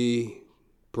really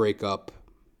break up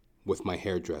with my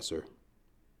hairdresser.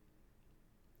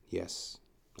 Yes,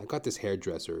 I got this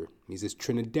hairdresser. He's this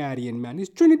Trinidadian man. He's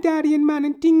Trinidadian, man,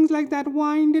 and things like that.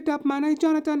 Wind it up, man. Hey,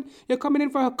 Jonathan, you're coming in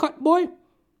for a cut, boy?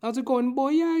 How's it going, boy?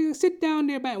 Yeah, sit down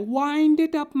there, man. Wind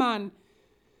it up, man.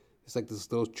 It's like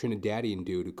this little Trinidadian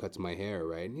dude who cuts my hair,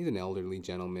 right? And he's an elderly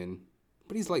gentleman,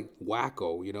 but he's like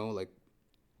wacko, like.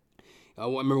 I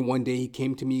remember one day he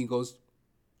came to me, he goes,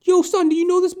 "Yo, son, do you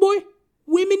know this, boy?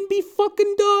 Women be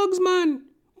fucking dogs, man.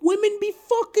 Women be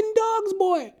fucking dogs,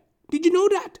 boy. Did you know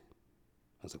that?"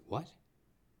 I was like, "What?"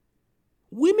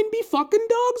 "Women be fucking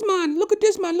dogs, man. Look at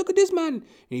this, man. Look at this, man."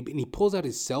 And he pulls out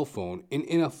his cell phone, and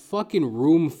in a fucking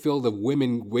room filled of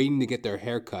women waiting to get their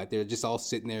hair cut. They're just all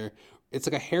sitting there. It's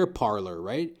like a hair parlor,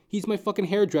 right? He's my fucking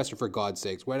hairdresser, for God's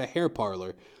sakes. We're at a hair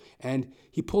parlor. And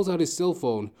he pulls out his cell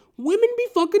phone. "Women be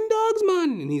fucking dogs,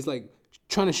 man." And he's like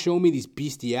trying to show me these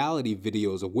bestiality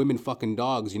videos of women fucking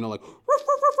dogs, like ruff, ruff,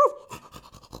 ruff,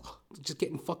 ruff. Just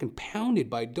getting fucking pounded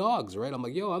by dogs, right? I'm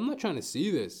like, yo, I'm not trying to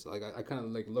see this. Like I kind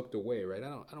of like looked away, right?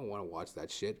 I don't want to watch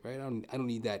that shit, right? I don't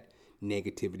need that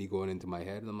negativity going into my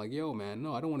head. And I'm like, yo, man,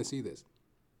 no, I don't want to see this.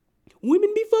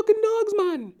 "Women be fucking dogs,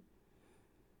 man."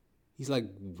 He's like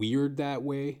weird that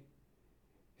way.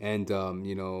 And,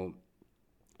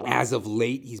 as of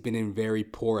late, he's been in very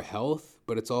poor health,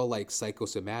 but it's all like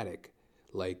psychosomatic.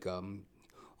 Like,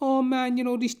 "Oh man,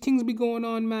 these things be going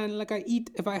on, man. Like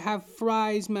if I have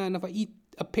fries, man, if I eat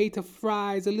a plate of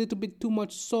fries, a little bit too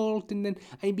much salt, and then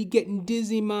I be getting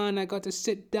dizzy, man. I got to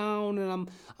sit down, and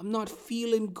I'm not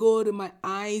feeling good, and my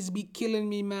eyes be killing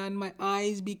me, man. My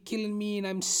eyes be killing me, and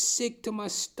I'm sick to my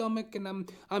stomach, and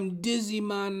I'm dizzy,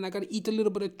 man. And I gotta eat a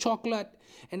little bit of chocolate,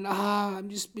 and I'm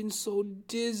just been so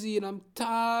dizzy, and I'm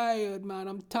tired, man.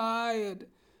 I'm tired."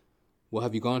 Well,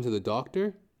 have you gone to the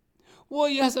doctor? Well,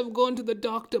 yes, I've gone to the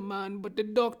doctor, man, but the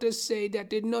doctors say that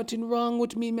there's nothing wrong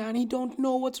with me, man. He don't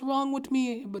know what's wrong with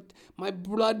me, but my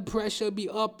blood pressure be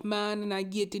up, man, and I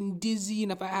getting dizzy,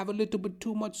 and if I have a little bit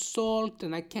too much salt,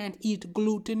 and I can't eat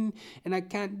gluten, and I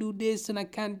can't do this, and I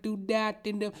can't do that,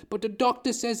 but the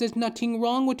doctor says there's nothing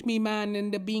wrong with me, man,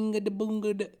 and the binga, the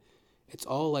boonga, It's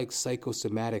all like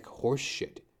psychosomatic horse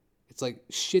shit. It's like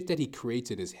shit that he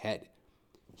creates in his head.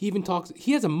 He even talks,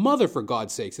 he has a mother, for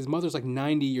God's sakes. His mother's like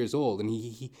 90 years old, and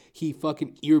he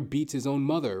fucking ear beats his own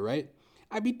mother, right?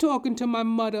 I be talking to my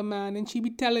mother, man, and she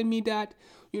be telling me that,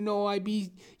 there's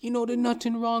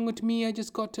nothing wrong with me. I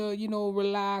just got to,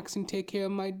 relax and take care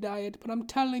of my diet. But I'm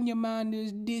telling you, man,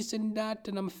 there's this and that,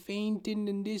 and I'm fainting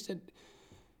and this and...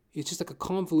 It's just like a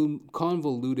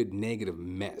convoluted negative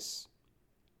mess.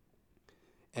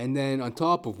 And then on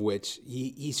top of which,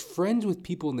 he's friends with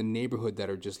people in the neighborhood that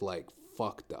are just like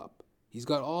fucked up. He's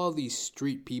got all these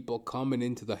street people coming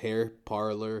into the hair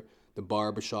parlor, the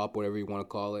barbershop, whatever you want to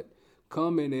call it,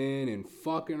 coming in and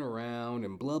fucking around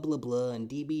and blah, blah, blah, and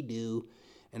doo.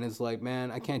 And it's like,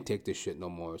 man, I can't take this shit no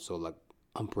more. So, like,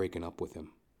 I'm breaking up with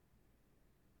him.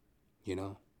 You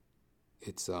know?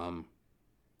 It's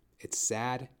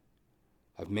sad.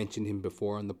 I've mentioned him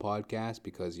before on the podcast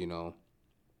because,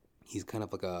 he's kind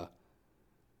of like a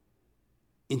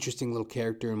interesting little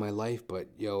character in my life, but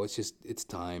it's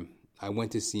time. I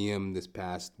went to see him this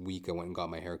past week. I went and got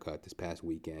my haircut this past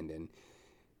weekend, and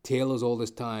Taylor's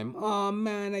oldest time. Oh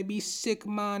man, I be sick,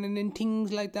 man, and then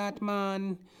things like that,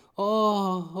 man.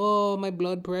 Oh, my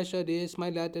blood pressure, this, my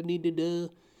that,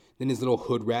 Then his little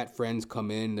hood rat friends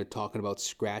come in. They're talking about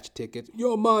scratch tickets.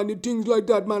 Yo, man, things like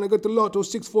that, man. I got the Lotto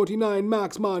 649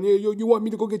 Max, man. You want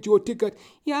me to go get you a ticket?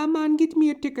 Yeah, man, get me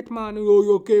a ticket, man.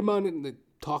 Oh, okay, man. And they're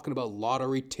talking about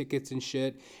lottery tickets and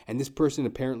shit. And this person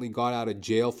apparently got out of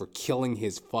jail for killing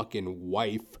his fucking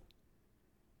wife.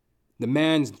 The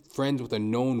man's friends with a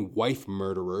known wife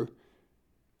murderer.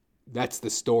 That's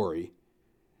the story.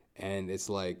 And it's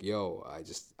like,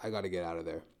 I gotta get out of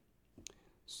there.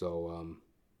 So,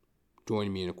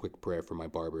 join me in a quick prayer for my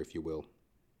barber, if you will.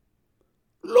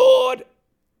 Lord,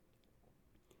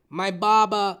 my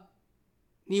barber,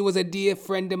 he was a dear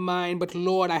friend of mine, but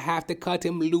Lord, I have to cut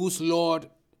him loose, Lord.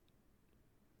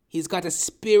 He's got a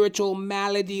spiritual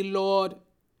malady, Lord.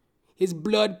 His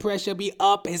blood pressure be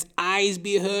up, his eyes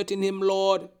be hurting him,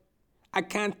 Lord. I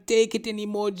can't take it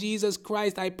anymore, Jesus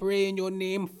Christ. I pray in your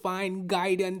name, find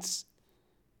guidance.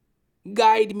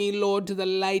 Guide me, Lord, to the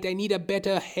light. I need a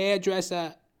better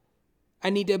hairdresser. I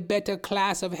need a better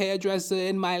class of hairdresser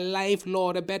in my life,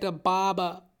 Lord, a better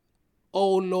barber.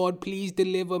 Oh, Lord, please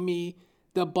deliver me,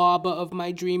 the barber of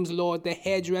my dreams, Lord, the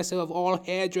hairdresser of all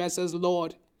hairdressers,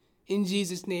 Lord. In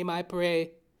Jesus' name I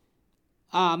pray.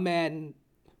 Amen.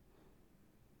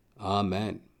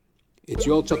 Amen. It's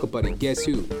your old chuckle buddy, guess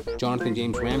who? Jonathan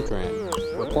James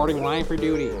Ramtran, reporting live for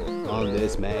duty on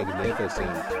this magnificent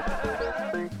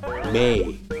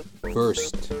May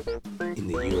 1st in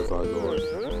the year of our Lord,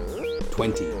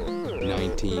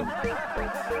 2019.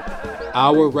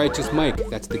 Our Righteous Mike,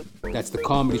 that's the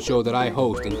comedy show that I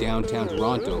host in downtown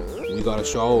Toronto. We got a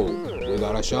show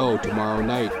tomorrow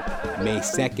night, May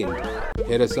 2nd.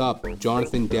 Hit us up,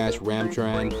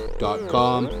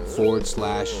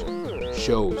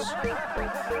 jonathan-ramtran.com/shows.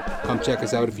 Come check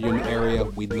us out if you're in the area.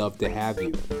 We'd love to have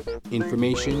you.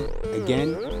 Information,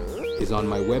 again, is on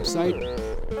my website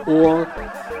or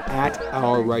at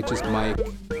Our Righteous Mike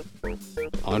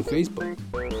on Facebook.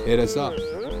 Hit us up.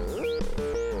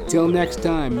 Till next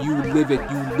time, you live it,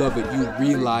 you love it, you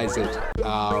realize it.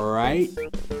 All right?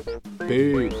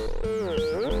 Peace.